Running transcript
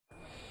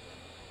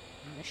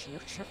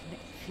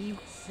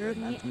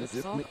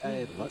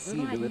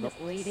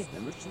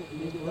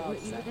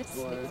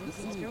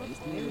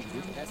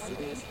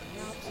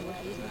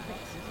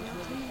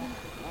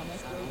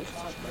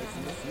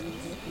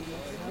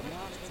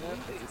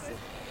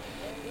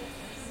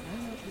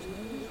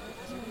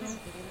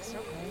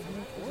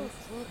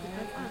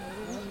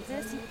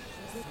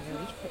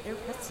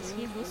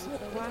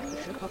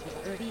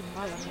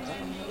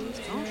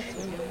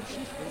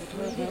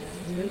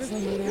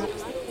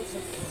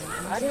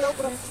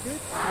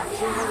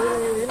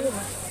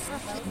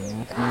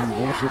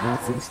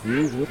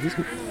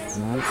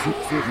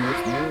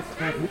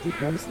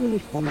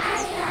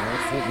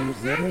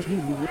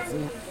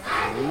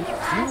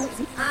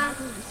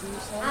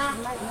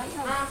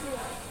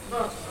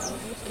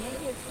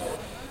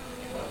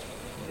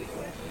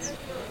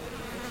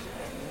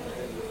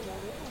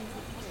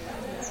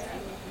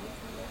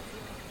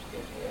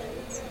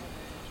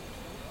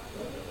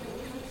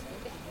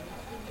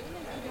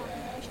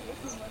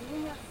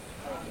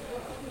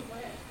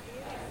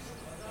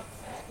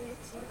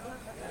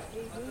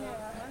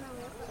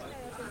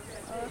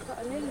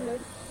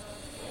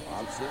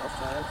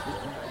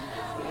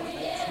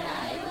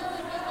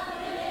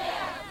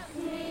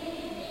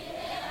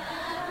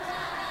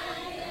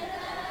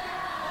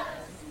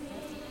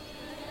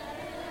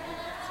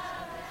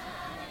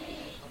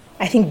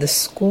I think the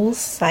school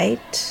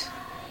site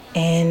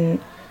in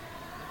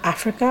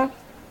Africa,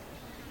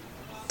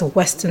 the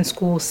Western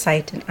school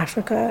site in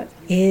Africa,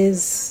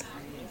 is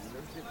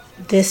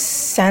this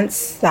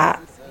sense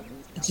that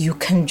you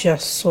can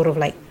just sort of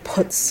like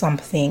put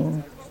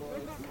something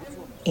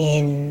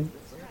in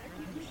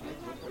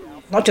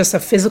not just a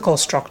physical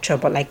structure,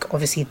 but like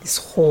obviously this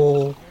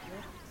whole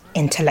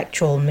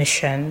intellectual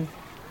mission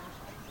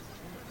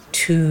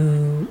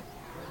to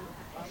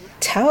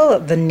tell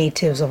the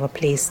natives of a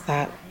place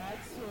that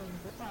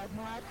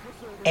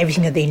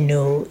everything that they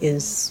know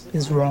is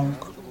wrong.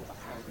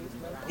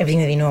 Everything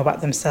that they know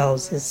about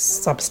themselves is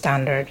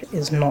substandard,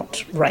 is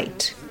not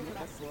right.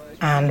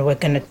 And we're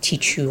going to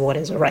teach you what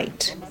is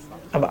right.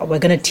 We're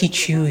going to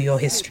teach you your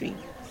history.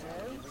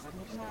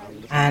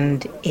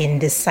 And in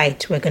this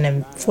site, we're going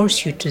to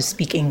force you to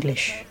speak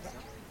English.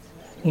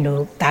 You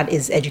know, that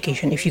is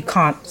education. If you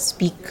can't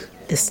speak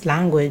this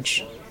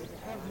language,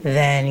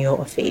 then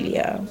you're a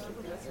failure.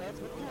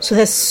 So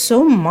there's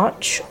so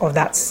much of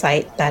that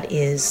site that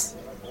is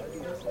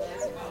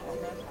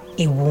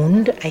a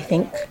wound, I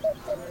think,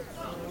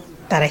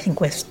 that I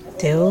think we're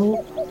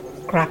still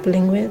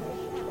grappling with.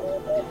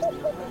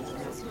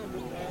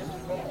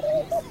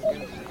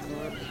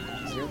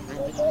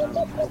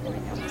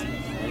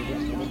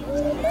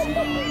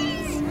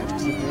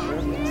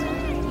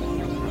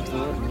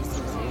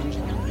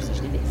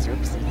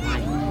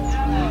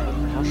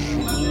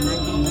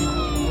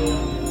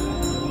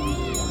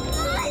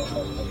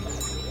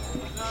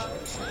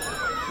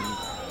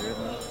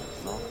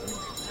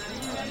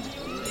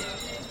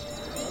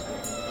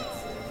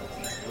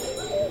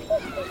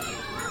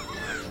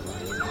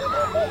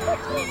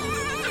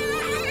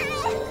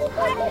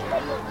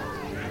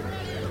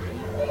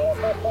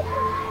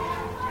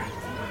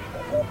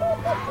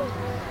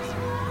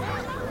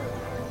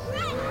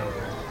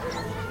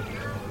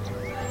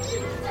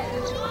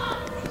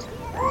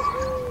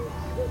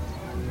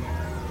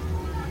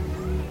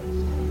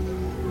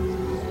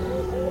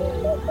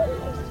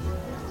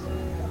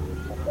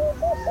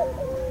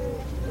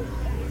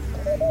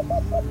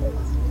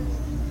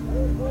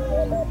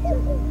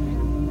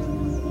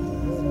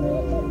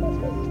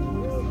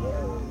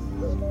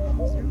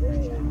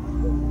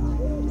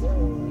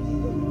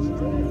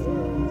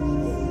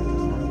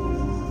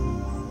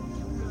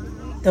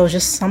 There was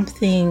just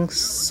something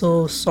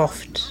so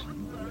soft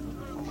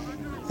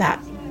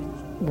that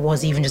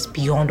was even just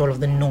beyond all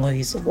of the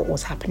noise of what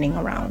was happening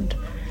around.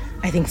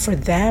 I think for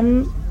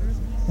them,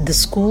 the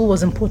school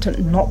was important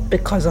not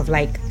because of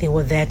like they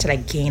were there to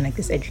like gain like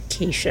this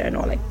education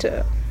or like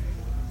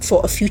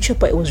for a future,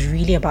 but it was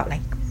really about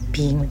like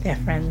being with their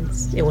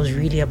friends. It was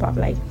really about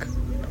like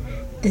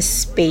this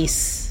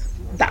space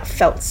that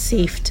felt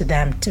safe to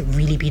them to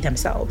really be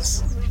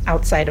themselves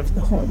outside of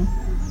the home.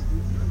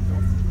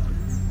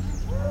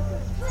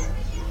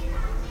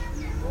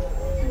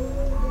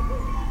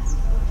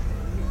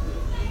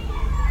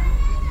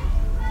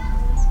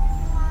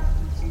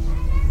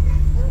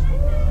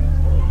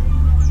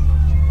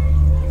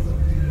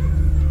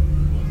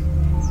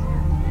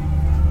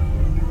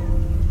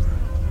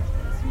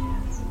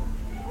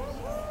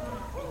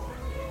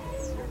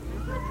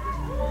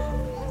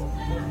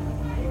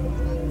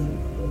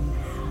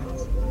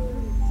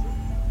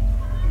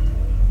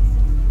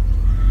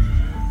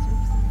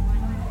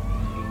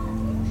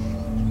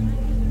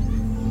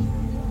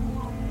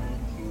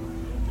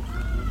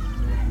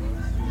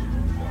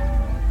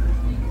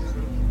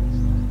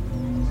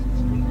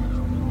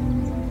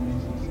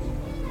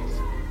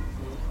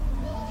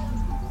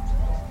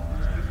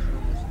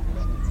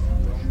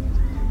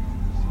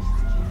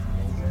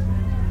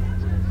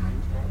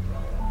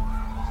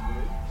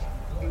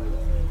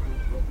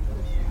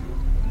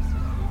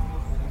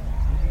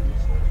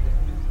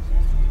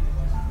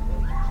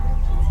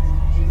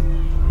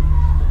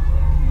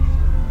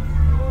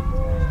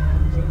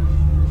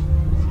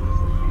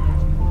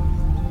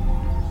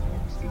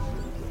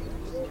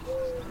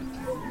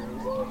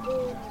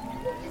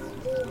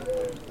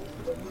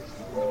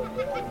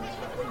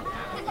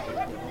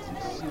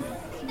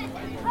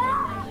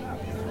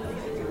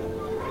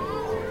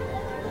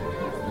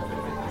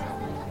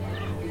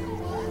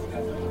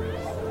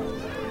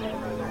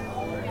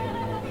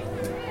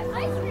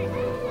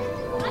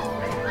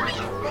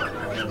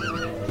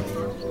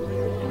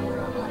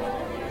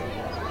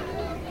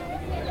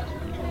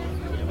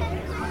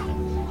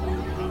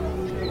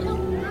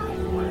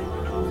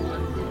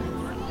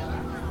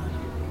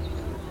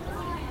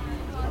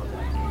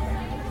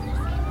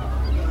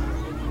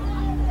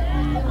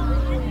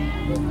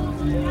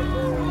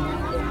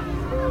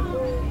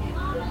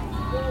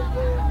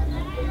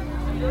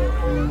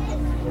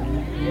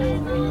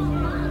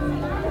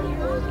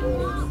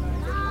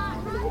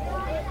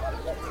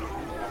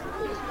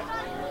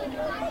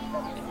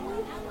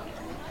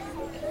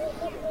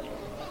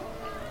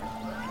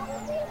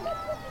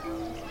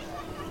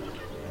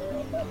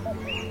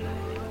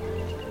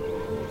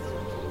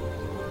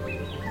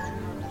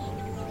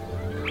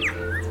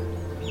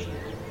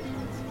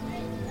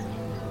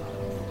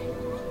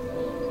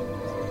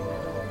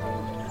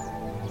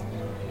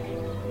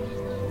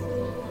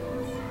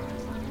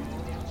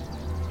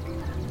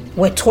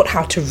 we're taught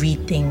how to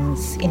read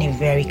things in a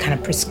very kind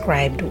of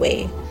prescribed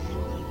way.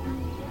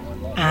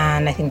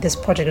 And I think this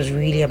project is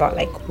really about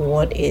like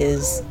what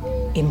is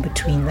in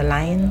between the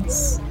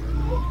lines.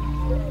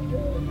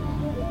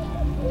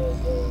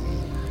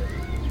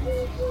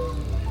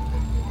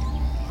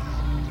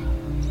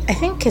 I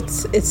think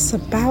it's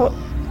about,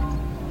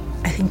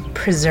 I think,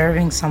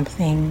 preserving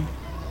something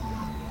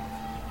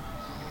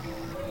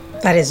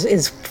that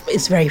is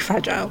very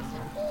fragile.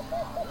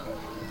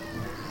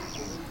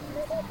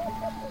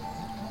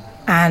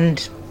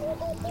 And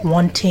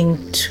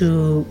wanting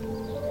to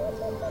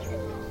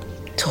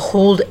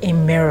hold a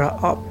mirror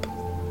up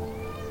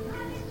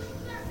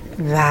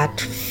that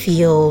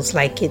feels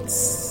like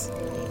it's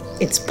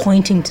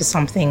pointing to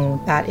something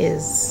that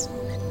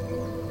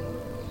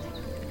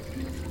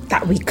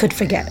we could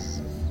forget.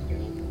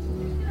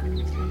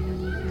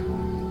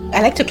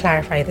 I like to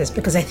clarify this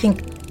because I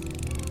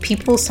think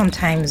people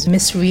sometimes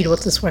misread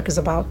what this work is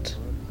about.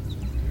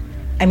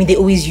 I mean, they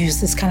always use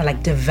this kind of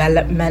like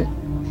development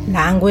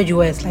language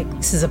where it's like,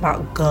 this is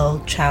about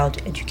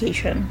girl-child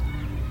education,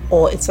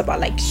 or it's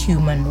about like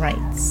human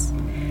rights.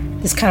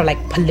 This kind of like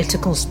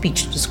political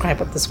speech to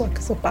describe what this work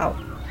is about.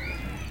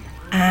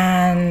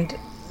 And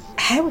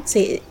I would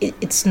say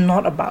it's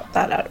not about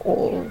that at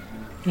all.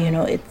 You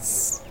know,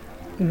 it's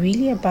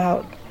really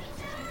about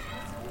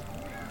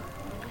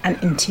an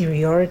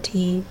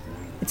interiority.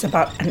 It's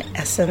about an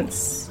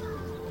essence.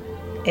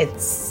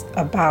 It's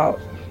about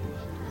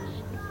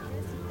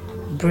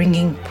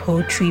bringing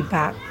poetry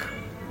back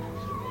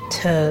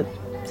to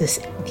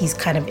these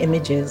kind of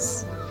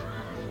images.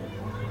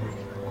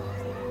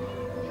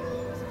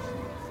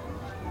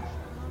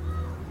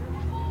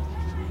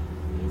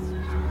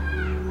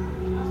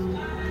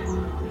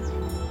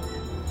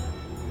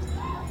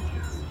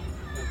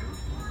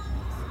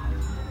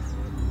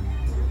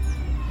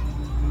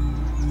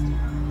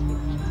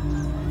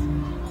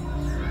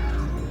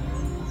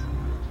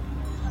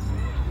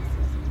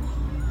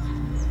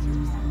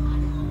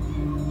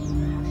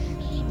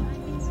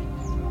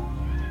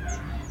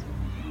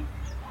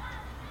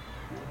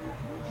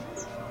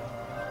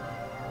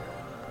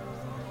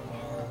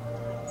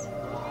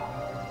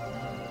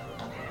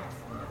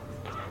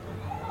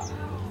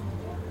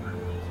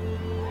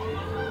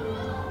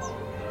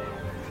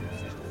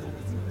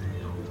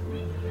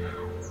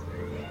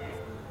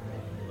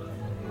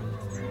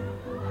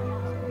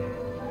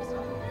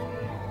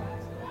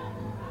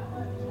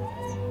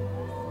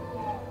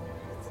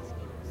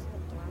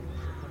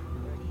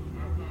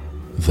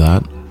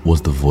 That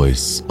was the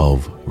voice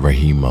of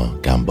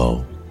Rahima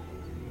Gambo,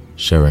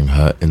 sharing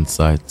her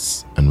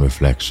insights and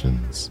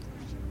reflections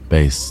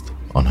based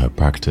on her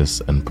practice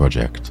and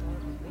project,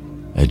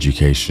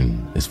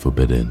 Education is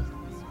Forbidden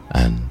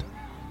and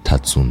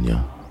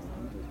Tatsunya.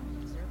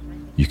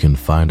 You can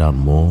find out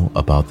more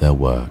about their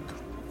work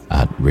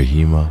at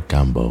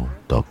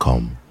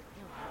rahimagambo.com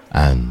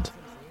and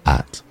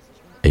at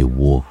A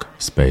Walk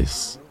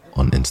Space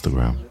on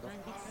Instagram.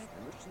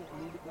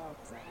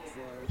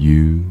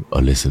 You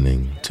are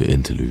listening to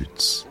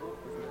Interludes,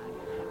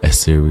 a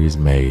series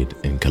made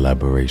in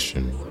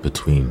collaboration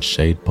between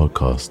Shade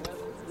Podcast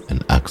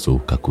and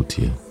Axel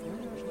Kakutia.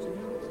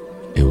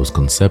 It was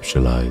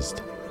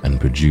conceptualized and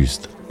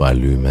produced by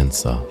Lou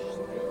Mensah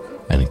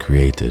and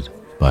created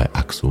by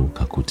Axel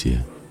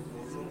Kakutia.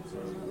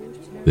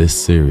 This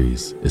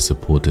series is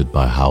supported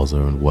by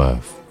Hauser and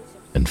Worth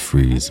and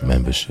Freeze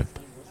membership.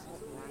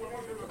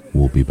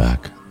 We'll be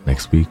back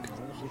next week.